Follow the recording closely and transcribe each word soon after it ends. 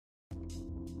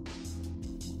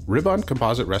Ribbind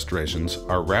composite restorations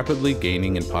are rapidly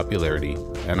gaining in popularity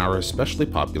and are especially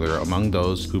popular among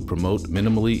those who promote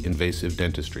minimally invasive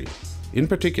dentistry. In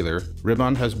particular,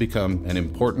 Ribbind has become an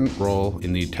important role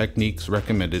in the techniques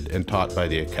recommended and taught by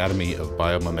the Academy of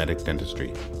Biomimetic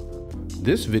Dentistry.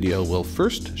 This video will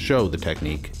first show the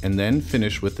technique and then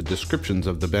finish with the descriptions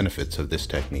of the benefits of this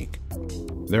technique.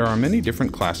 There are many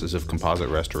different classes of composite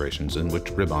restorations in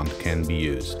which Ribbind can be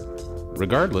used.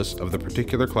 Regardless of the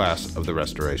particular class of the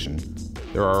restoration,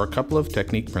 there are a couple of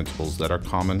technique principles that are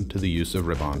common to the use of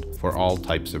Ribbind for all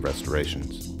types of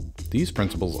restorations. These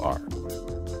principles are: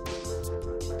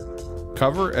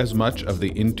 cover as much of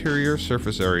the interior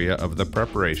surface area of the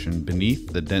preparation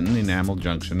beneath the dentin enamel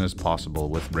junction as possible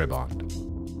with Ribbind.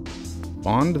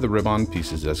 Bond the Ribbind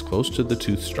pieces as close to the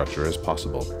tooth structure as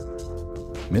possible.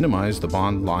 Minimize the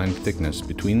bond line thickness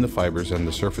between the fibers and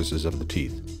the surfaces of the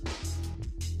teeth.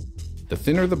 The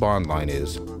thinner the bond line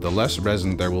is, the less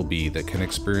resin there will be that can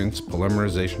experience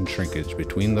polymerization shrinkage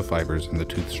between the fibers and the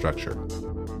tooth structure.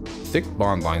 Thick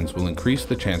bond lines will increase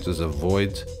the chances of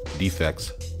voids,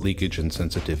 defects, leakage, and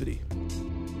sensitivity.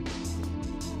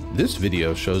 This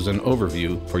video shows an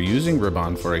overview for using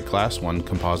Ribbind for a Class 1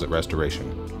 composite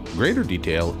restoration. Greater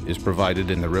detail is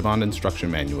provided in the Ribbind instruction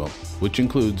manual, which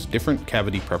includes different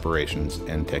cavity preparations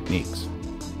and techniques.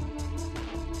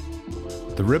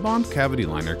 The Ribbind cavity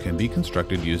liner can be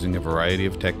constructed using a variety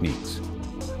of techniques.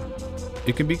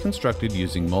 It can be constructed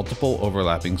using multiple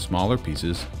overlapping smaller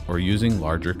pieces or using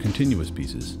larger continuous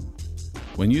pieces.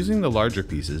 When using the larger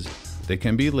pieces, they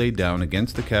can be laid down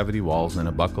against the cavity walls in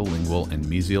a buccolingual and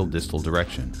mesial distal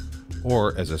direction,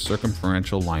 or as a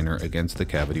circumferential liner against the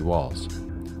cavity walls.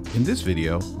 In this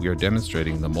video, we are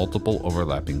demonstrating the multiple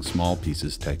overlapping small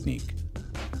pieces technique.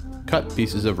 Cut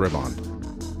pieces of Ribbind.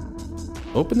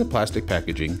 Open the plastic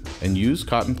packaging and use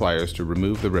cotton pliers to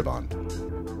remove the Ribbind.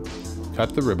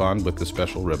 Cut the Ribbind with the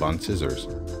special Ribbind scissors.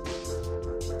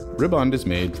 Ribbind is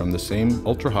made from the same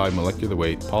ultra-high molecular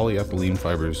weight polyethylene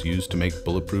fibers used to make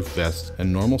bulletproof vests,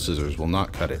 and normal scissors will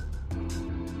not cut it.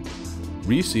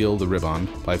 Reseal the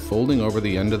Ribbind by folding over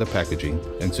the end of the packaging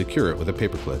and secure it with a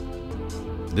paper clip.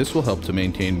 This will help to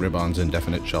maintain Ribbind's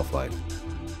indefinite shelf life.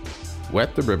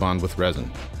 Wet the Ribbind with resin.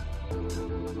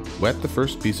 Wet the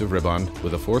first piece of Ribbind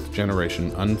with a 4th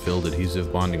generation unfilled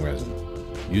adhesive bonding resin.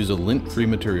 Use a lint-free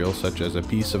material such as a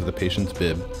piece of the patient's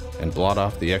bib and blot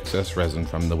off the excess resin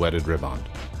from the wetted Ribbind.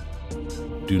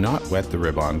 Do not wet the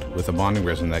Ribbind with a bonding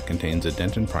resin that contains a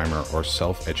dentin primer or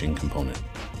self-etching component.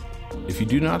 If you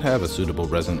do not have a suitable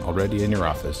resin already in your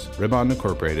office, Ribbind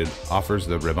Incorporated offers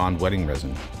the Ribbind wetting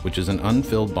resin, which is an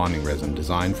unfilled bonding resin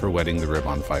designed for wetting the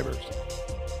Ribbind fibers.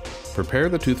 Prepare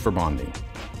the tooth for bonding.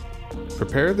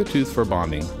 Prepare the tooth for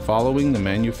bonding following the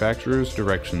manufacturer's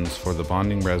directions for the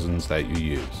bonding resins that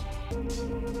you use.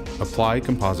 Apply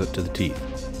composite to the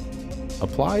teeth.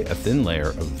 Apply a thin layer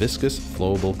of viscous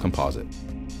flowable composite.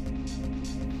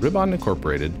 Ribbind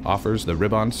Incorporated offers the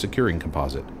Ribbind Securing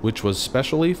Composite, which was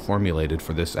specially formulated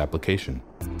for this application.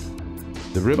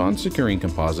 The Ribbind Securing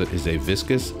Composite is a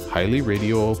viscous, highly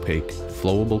radio-opaque,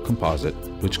 flowable composite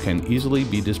which can easily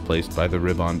be displaced by the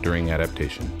Ribbind during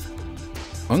adaptation.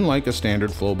 Unlike a standard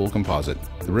flowable composite,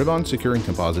 the Ribbind Securing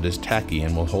Composite is tacky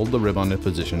and will hold the Ribbind in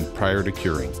position prior to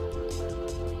curing.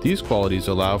 These qualities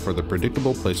allow for the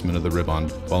predictable placement of the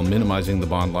Ribbind while minimizing the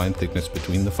bond line thickness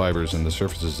between the fibers and the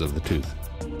surfaces of the tooth.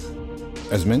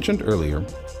 As mentioned earlier,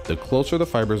 the closer the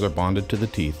fibers are bonded to the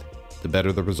teeth, the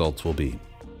better the results will be.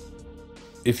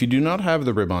 If you do not have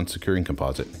the Ribbind Securing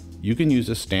Composite, you can use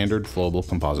a standard flowable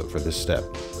composite for this step.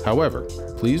 However,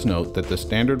 please note that the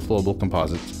standard flowable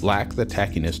composites lack the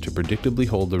tackiness to predictably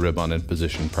hold the Ribbind in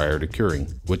position prior to curing,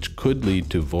 which could lead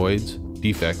to voids,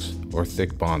 defects, or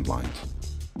thick bond lines.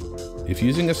 If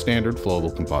using a standard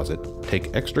flowable composite,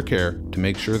 take extra care to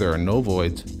make sure there are no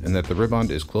voids and that the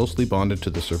Ribbind is closely bonded to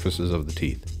the surfaces of the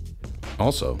teeth.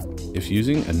 Also, if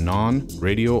using a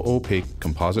non-radio-opaque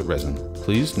composite resin,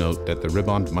 please note that the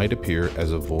Ribbind might appear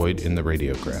as a void in the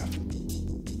radiograph.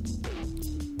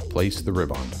 Place the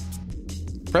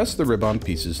Ribbind. Press the Ribbind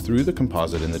pieces through the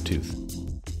composite in the tooth.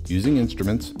 Using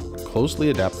instruments, closely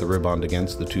adapt the Ribbind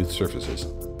against the tooth surfaces.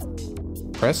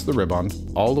 Press the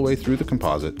Ribbind all the way through the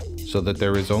composite so that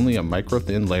there is only a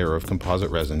micro-thin layer of composite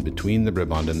resin between the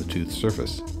Ribbind and the tooth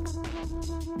surface.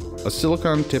 A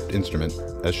silicone-tipped instrument,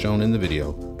 as shown in the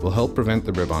video, will help prevent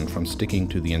the Ribbind from sticking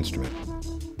to the instrument.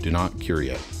 Do not cure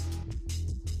yet.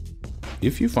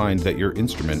 If you find that your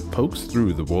instrument pokes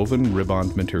through the woven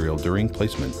Ribbind material during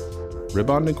placement,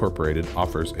 Ribbind Incorporated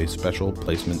offers a special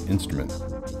placement instrument.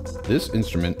 This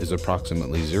instrument is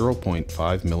approximately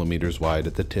 0.5 millimeters wide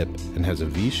at the tip and has a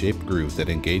V-shaped groove that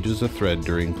engages a thread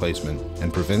during placement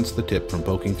and prevents the tip from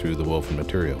poking through the woven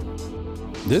material.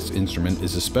 This instrument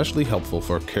is especially helpful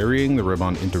for carrying the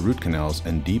Ribbind into root canals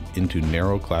and deep into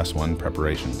narrow Class 1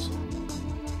 preparations.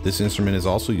 This instrument is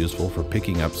also useful for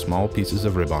picking up small pieces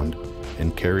of Ribbind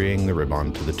and carrying the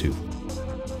Ribbind to the tooth.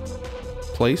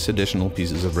 Place additional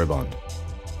pieces of Ribbind.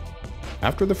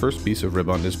 After the first piece of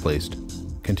Ribbind is placed,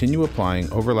 continue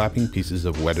applying overlapping pieces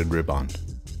of wetted Ribbind.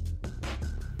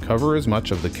 Cover as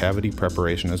much of the cavity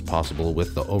preparation as possible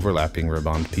with the overlapping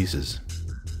Ribbind pieces.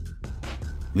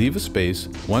 Leave a space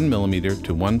 1 mm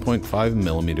to 1.5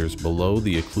 mm below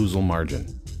the occlusal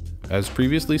margin. As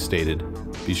previously stated,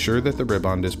 be sure that the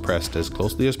Ribbind is pressed as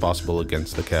closely as possible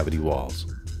against the cavity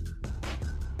walls.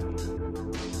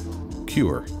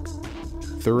 Cure.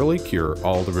 Thoroughly cure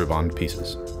all the Ribbind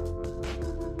pieces.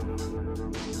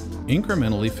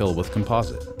 Incrementally fill with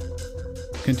composite.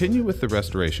 Continue with the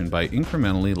restoration by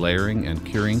incrementally layering and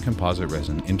curing composite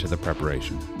resin into the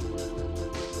preparation.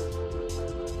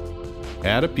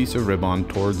 Add a piece of Ribbind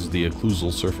towards the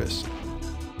occlusal surface.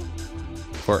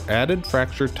 For added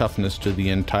fracture toughness to the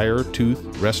entire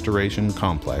tooth restoration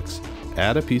complex,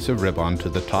 add a piece of Ribbind to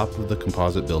the top of the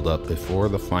composite buildup before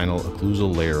the final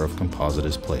occlusal layer of composite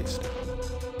is placed.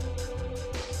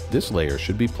 This layer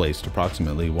should be placed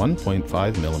approximately 1.5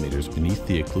 mm beneath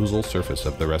the occlusal surface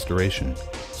of the restoration,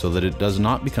 so that it does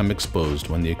not become exposed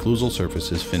when the occlusal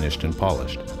surface is finished and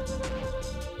polished.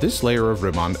 This layer of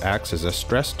Ribbind acts as a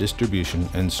stress distribution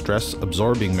and stress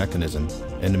absorbing mechanism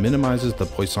and minimizes the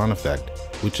Poisson effect,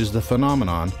 which is the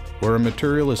phenomenon where a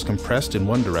material is compressed in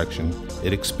one direction,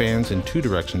 it expands in two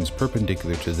directions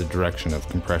perpendicular to the direction of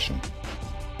compression.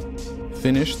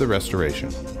 Finish the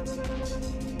restoration.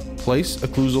 Place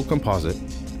occlusal composite,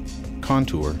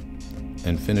 contour,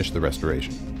 and finish the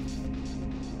restoration.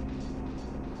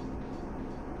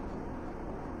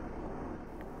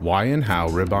 Why and how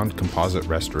Ribbind composite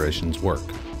restorations work.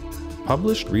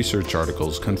 Published research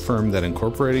articles confirm that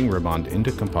incorporating Ribbind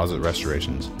into composite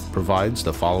restorations provides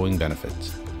the following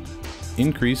benefits.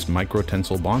 Increased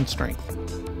micro-tensile bond strength.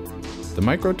 The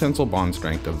micro-tensile bond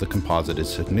strength of the composite is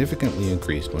significantly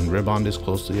increased when Ribbind is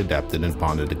closely adapted and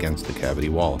bonded against the cavity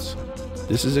walls.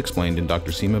 This is explained in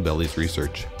Dr. Seema Belli's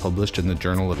research, published in the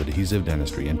Journal of Adhesive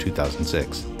Dentistry in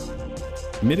 2006.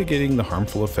 Mitigating the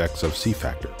harmful effects of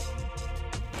C-factor.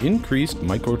 Increased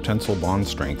micro-tensile bond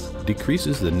strength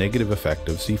decreases the negative effect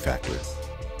of C-factor.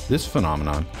 This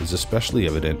phenomenon is especially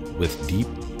evident with deep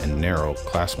and narrow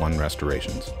Class 1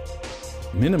 restorations.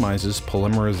 Minimizes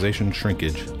polymerization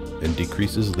shrinkage and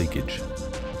decreases leakage.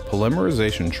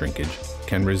 Polymerization shrinkage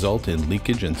can result in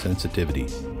leakage and sensitivity.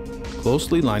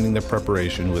 Closely lining the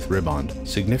preparation with Ribbind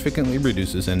significantly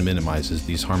reduces and minimizes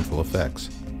these harmful effects.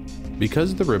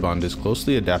 Because the Ribbind is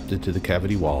closely adapted to the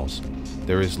cavity walls,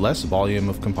 there is less volume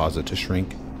of composite to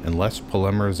shrink and less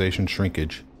polymerization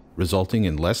shrinkage, resulting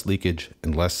in less leakage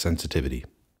and less sensitivity.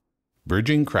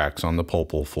 Bridging cracks on the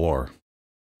pulpal floor.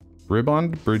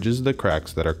 Ribbind bridges the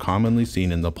cracks that are commonly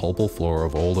seen in the pulpal floor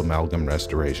of old amalgam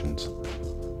restorations.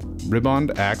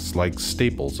 Ribbind acts like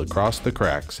staples across the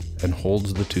cracks and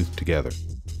holds the tooth together.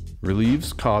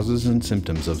 Relieves causes and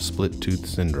symptoms of split tooth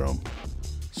syndrome.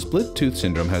 Split tooth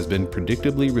syndrome has been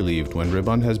predictably relieved when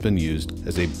Ribbind has been used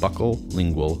as a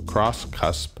buccal-lingual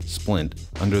cross-cusp splint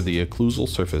under the occlusal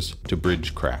surface to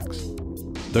bridge cracks.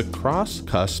 The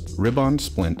cross-cusp Ribbind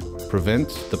splint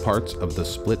prevents the parts of the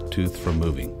split tooth from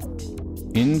moving.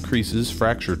 Increases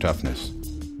fracture toughness.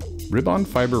 Ribbind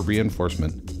fiber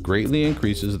reinforcement greatly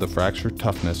increases the fracture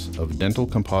toughness of dental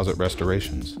composite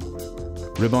restorations.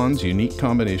 Ribbind's unique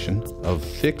combination of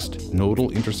fixed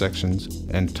nodal intersections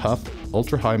and tough,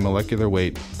 ultra-high molecular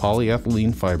weight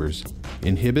polyethylene fibers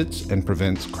inhibits and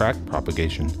prevents crack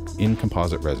propagation in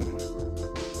composite resin.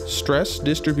 Stress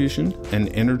distribution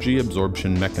and energy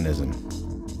absorption mechanism.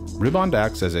 Ribbind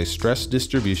acts as a stress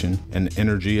distribution and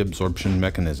energy absorption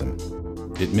mechanism.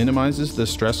 It minimizes the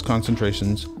stress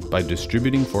concentrations by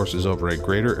distributing forces over a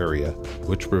greater area,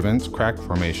 which prevents crack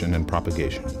formation and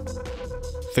propagation.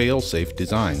 Fail-safe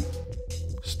design.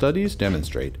 Studies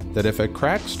demonstrate that if a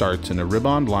crack starts in a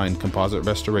Ribbind-lined composite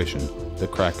restoration, the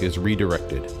crack is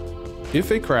redirected.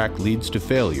 If a crack leads to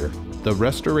failure, the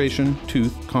restoration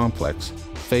tooth complex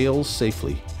fails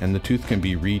safely and the tooth can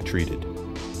be retreated.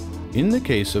 In the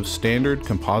case of standard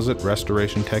composite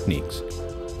restoration techniques,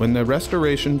 when the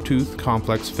restoration tooth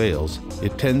complex fails,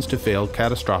 it tends to fail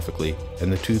catastrophically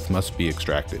and the tooth must be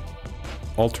extracted.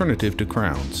 Alternative to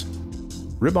crowns.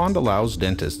 Ribbind allows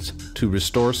dentists to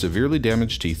restore severely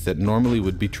damaged teeth that normally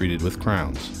would be treated with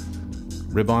crowns.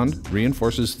 Ribbind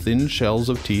reinforces thin shells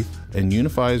of teeth and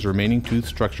unifies remaining tooth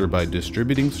structure by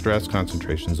distributing stress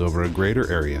concentrations over a greater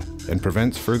area and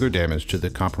prevents further damage to the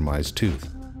compromised tooth.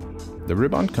 The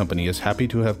Ribbind company is happy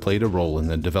to have played a role in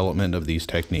the development of these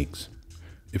techniques.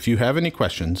 If you have any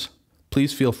questions,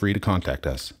 please feel free to contact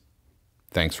us.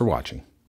 Thanks for watching.